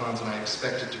Worldcons, and I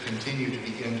expect it to continue to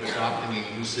begin to adopting a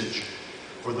usage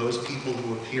for those people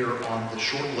who appear on the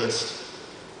short list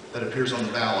that appears on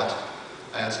the ballot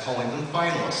as calling them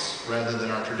finalists rather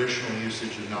than our traditional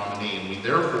usage of nominee. And we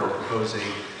therefore propose an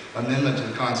amendment to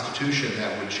the Constitution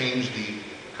that would change the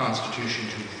Constitution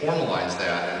to formalize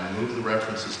that and remove the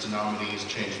references to nominees,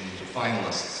 change them to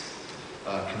finalists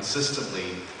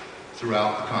consistently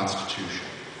throughout the Constitution.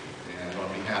 And on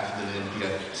behalf of the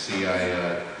NPFC, I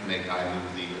move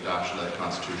the adoption of that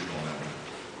constitutional amendment.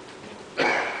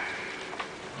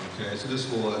 Okay, so this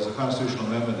will, as a constitutional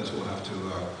amendment, this will have to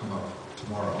come up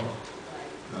tomorrow.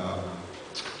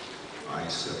 I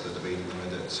set the debate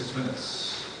limit at 6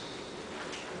 minutes.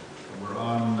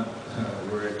 And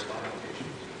we're at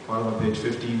bottom of page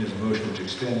 15 is a motion which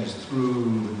extends through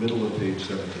the middle of page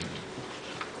 17.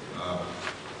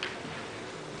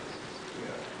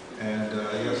 And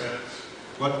yes,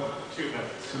 what? 2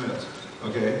 minutes. 2 minutes.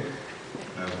 Okay.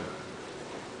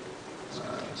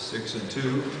 6 and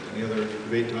 2. Any other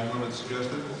debate time limits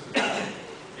suggested?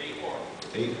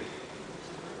 8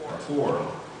 or 4.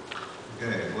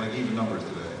 Okay, like even numbers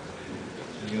today.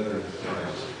 Any other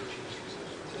times?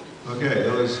 Okay,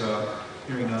 those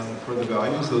hearing none further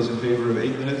values. Those in favor of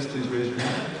 8 minutes, please raise your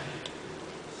hand.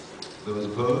 Those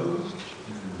opposed?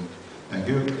 Thank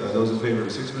you. Those in favor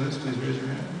of 6 minutes, please raise your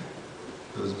hand.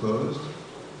 Those opposed? I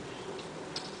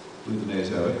believe the nays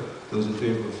have it. Those in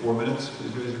favor of 4 minutes,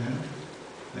 please raise your hand.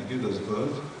 Thank you. Those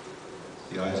opposed?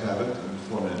 The ayes have it, and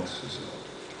 4 minutes is up.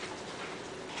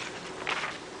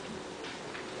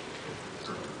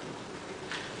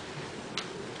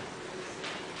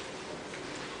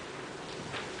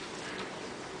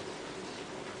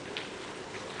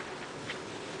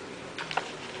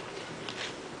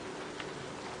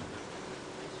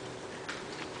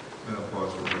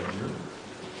 Pause for a second here.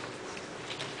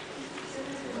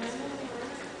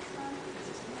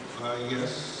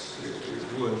 Yes,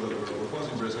 it would, but we're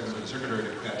pausing for a second for the secretary to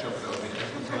catch up. That would be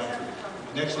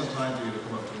an excellent time for you to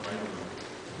come up to the microphone.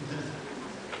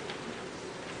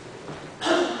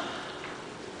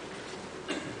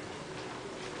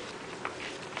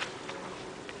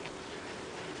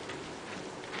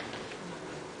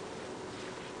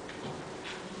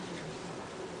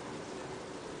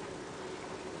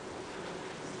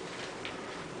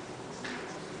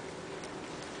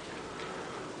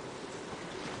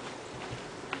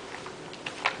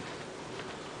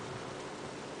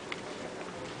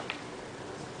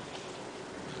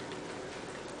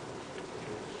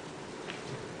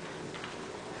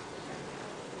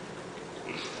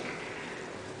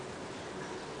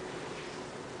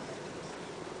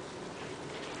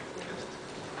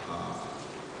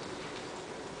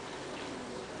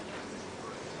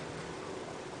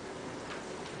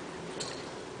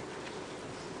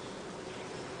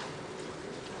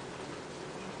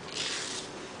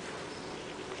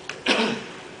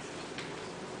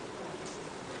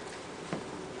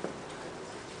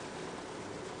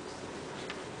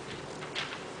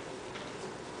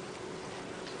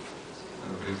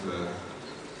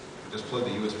 Just plug the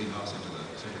USB mouse into the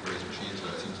secretary's machine, so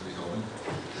that seems to be helping.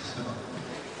 So,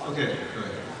 okay, go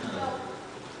ahead.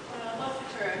 Well,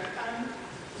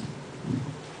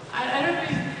 I don't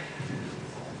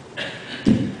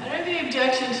have any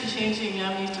objection to changing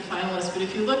nominees to finalists, but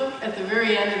if you look at the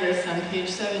very end of this on page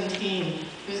 17,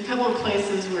 there's a couple of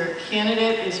places where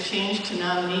candidate is changed to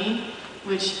nominee,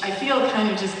 which I feel kind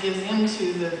of just gives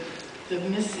into the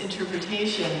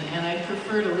misinterpretation, and I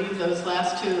prefer to leave those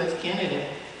last two as candidate.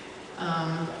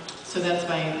 So that's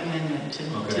my amendment,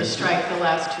 to strike the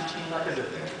last two changes.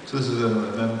 So this is a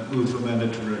move to amend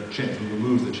it to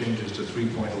remove the changes to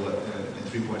 3.11 and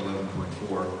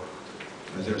 3.11.4.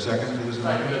 Is there a second to this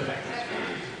amendment?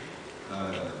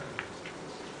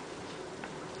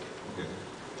 Okay.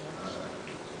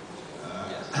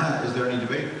 Is there any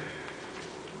debate?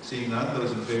 Seeing none,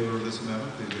 those in favor of this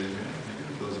amendment, please raise your hand. Thank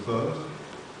you. Those opposed?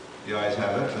 The ayes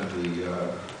have it, and the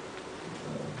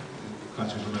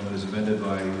constitutional amendment is amended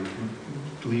by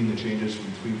deleting the changes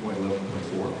from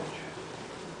 3.11.4.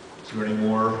 Is there any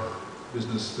more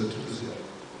business for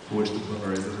which the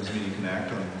preliminary business meeting can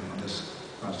act on this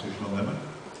constitutional amendment?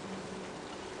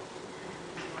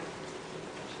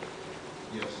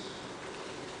 Yes.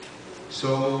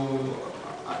 So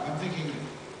I'm thinking,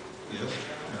 yes.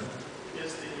 Yeah.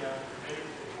 Is the committee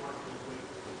report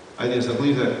complete? Yes, I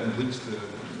believe that completes the.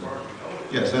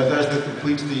 Yes, that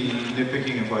completes the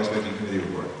nitpicking and fly-specking committee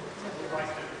report. I would like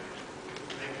to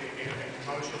make a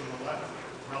motion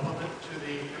relevant to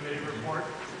the committee report.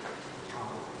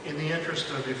 In the interest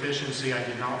of efficiency, I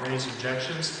did not raise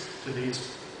objections to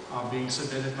these being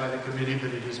submitted by the committee,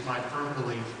 but it is my firm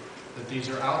belief that these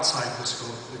are outside the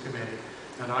scope of the committee.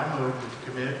 And I move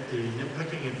that the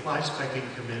nitpicking and fly-specking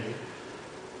committee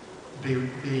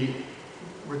be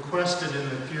requested in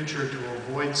the future to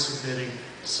avoid submitting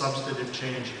substantive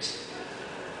changes.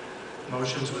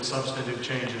 Motions with substantive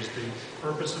changes. The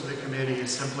purpose of the committee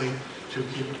is simply to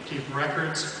keep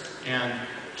records and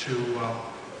to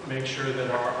make sure that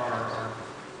our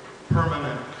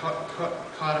permanent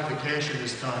codification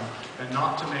is done, and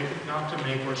not to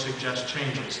make or suggest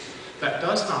changes. That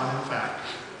does not, in fact,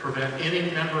 prevent any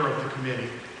member of the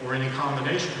committee or any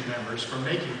combination of members from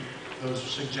making those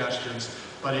suggestions,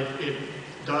 but it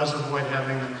does avoid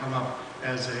having them come up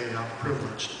as a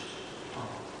privileged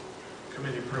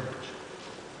committee privilege.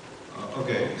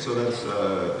 Okay, so that's,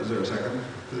 is there a second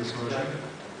to this motion?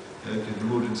 It can be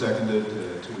moved and seconded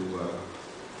to,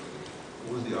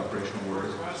 what was the operational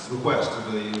word? Request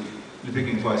of the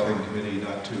nitpicking and fly-specking committee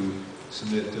not to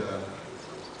submit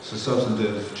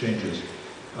substantive changes.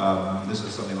 This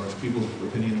is something which people's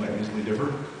opinion might reasonably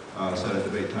differ. Set a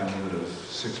debate time limit of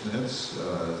 6 minutes.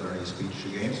 Is there any speech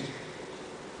against?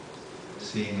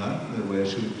 Seeing none, the way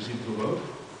should we proceed to a vote?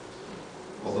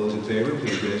 All those in favor,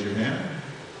 please raise your hand.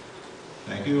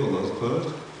 Thank you. All those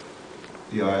opposed?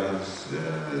 The ayes,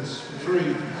 it's very,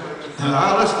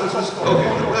 let's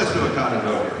do a counted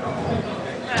vote here.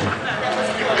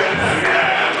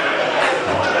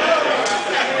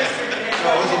 So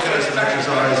this will get us an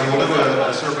exercise, and we'll do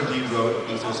a serpentine vote.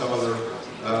 Is there some other,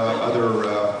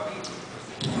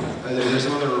 there's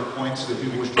some other points that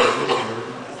people wish to raise here?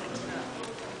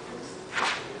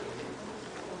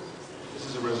 This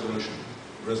is a resolution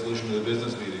of the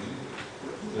business meeting.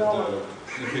 That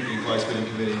the Picking and Fly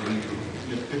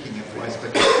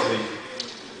Specking Committee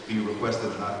be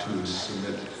requested not to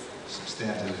submit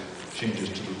substantive changes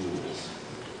to the rules.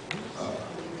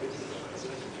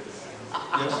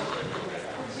 Yes?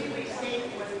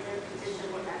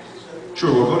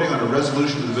 Sure, we're voting on a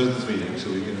resolution of the business meeting, so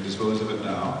we can dispose of it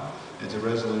now. It's a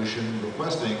resolution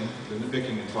requesting the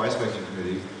Picking and Fly Specking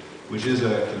Committee, which is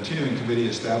a continuing committee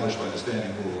established by the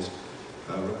standing rules,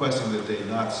 requesting that they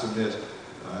not submit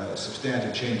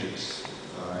substantive changes.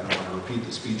 I don't want to repeat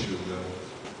the speech of the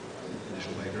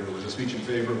initial maker. It was a speech in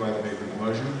favor by the maker of the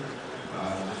motion. There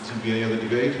doesn't seem to be any other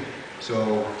debate.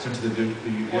 So, since the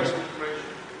yes?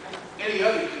 Any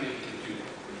other committee can do it.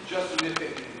 Just the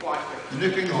Nitpicking and Fly Specking. The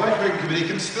Nitpicking and Fly Specking Committee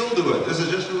can still do it. This is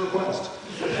just a request.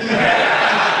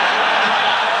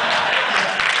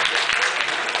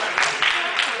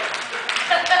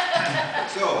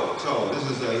 So this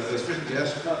is a strict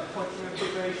yes. Point of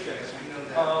information.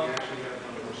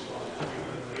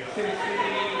 Since the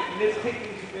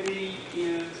nitpicking committee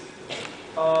is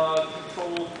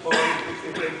controlled by, if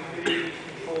the committee is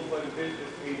controlled by the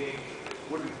business meeting,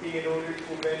 would it be in order to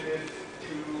amend it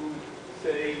to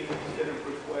say instead of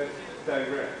request,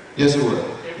 direct? Yes, it would.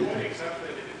 It would, except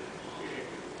that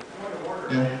point of order.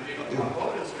 Yeah. If a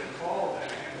vote has been called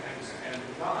and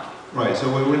done. Right, so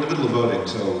we're in the middle of voting,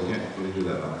 so we can't really do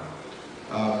that now.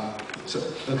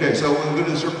 Okay, so we're going to do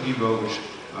the serpentine vote, which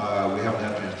we haven't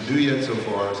had a chance to do yet so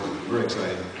far, so it's very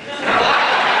exciting.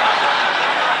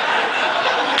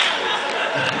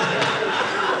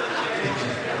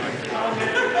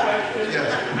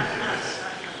 Yes.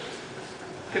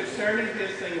 Concerning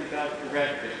this thing about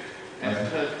directing as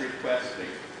opposed to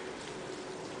requesting,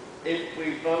 if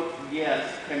we vote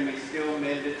yes, can we still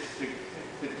amend it to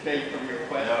change from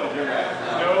request to direct?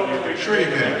 No, sure you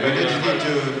can. But you need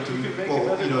to,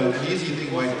 well, you know, an easy thing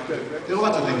might, there are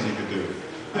lots of things you could do.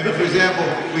 I mean, for example,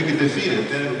 we could defeat it,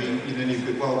 then it would be, then you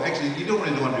could, well, actually, you don't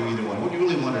really want to do either one. What you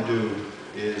really want to do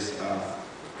is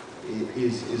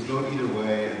vote either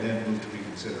way and then move to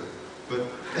reconsider. But,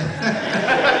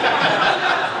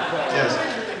 yes.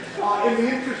 In the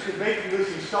interest of making this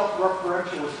as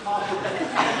self-referential as possible,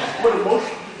 would a motion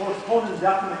to postpone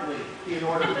indefinitely be in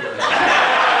order?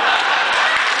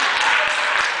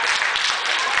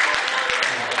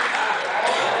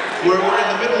 We're in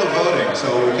the middle of voting, so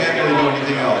we can't really do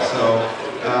anything else.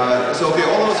 So okay,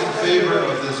 all those in favor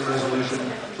of this resolution,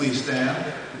 please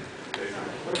stand.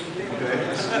 Okay,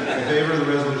 in favor of the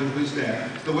resolution, please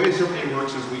stand. The way it certainly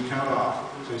works is we count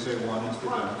off. So you say one instead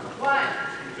of done. 1,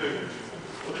 2,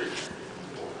 3,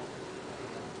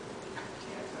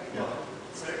 4,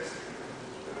 6,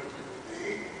 7,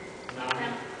 8,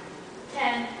 9,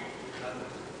 10,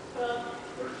 12,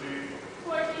 13,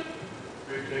 14,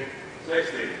 15,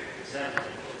 16, 17,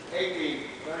 18,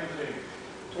 19,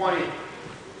 20,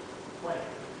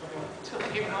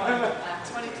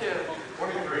 22,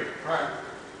 23,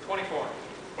 24,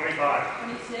 25,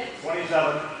 26,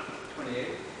 27, 28,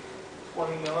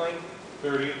 29,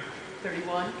 30,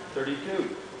 31,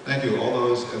 32. Thank you. All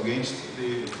those against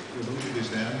the resolution, please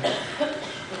stand.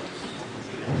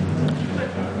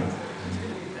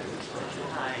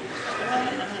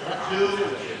 2,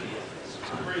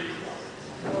 3,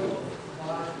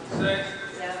 6,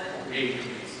 7, 8,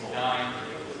 9,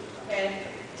 10,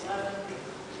 11,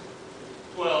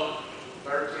 12,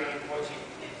 13, 14,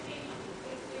 15,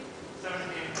 17,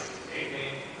 18,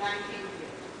 19,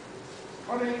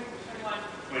 20, 21,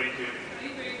 22,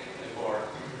 23, 24,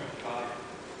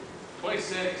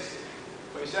 26,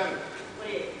 27,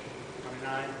 28,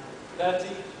 29, 30,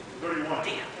 31,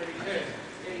 32,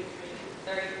 33,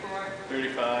 34,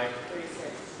 35, 36,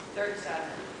 37,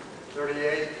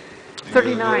 38,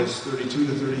 39. 32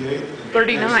 to 38.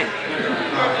 39.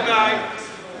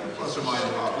 Plus or minus,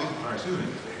 excuse me,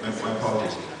 my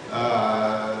apologies.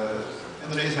 And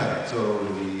the nays have it, so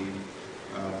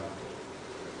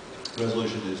the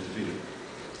resolution is defeated.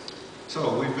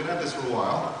 So we've been at this for a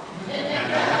while,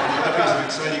 and another piece of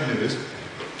exciting news,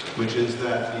 which is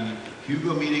that the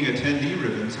Hugo meeting attendee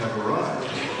ribbons have arrived.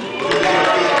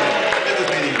 The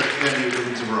meeting attendee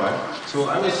ribbons have arrived. So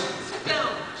I was...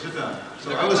 Sit down.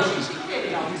 So I was...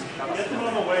 Get them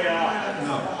on the way out.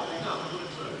 No.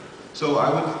 So I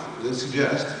would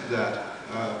suggest that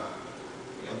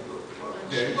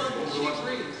Okay. She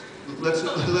agrees.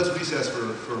 Let's recess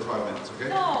for 5 minutes, okay?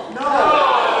 No. We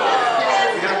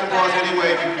have to pause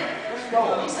anyway. No.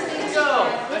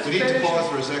 We need to pause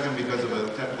for a second because of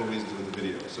technical reasons with the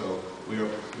video. So we are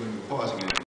going to be pausing it.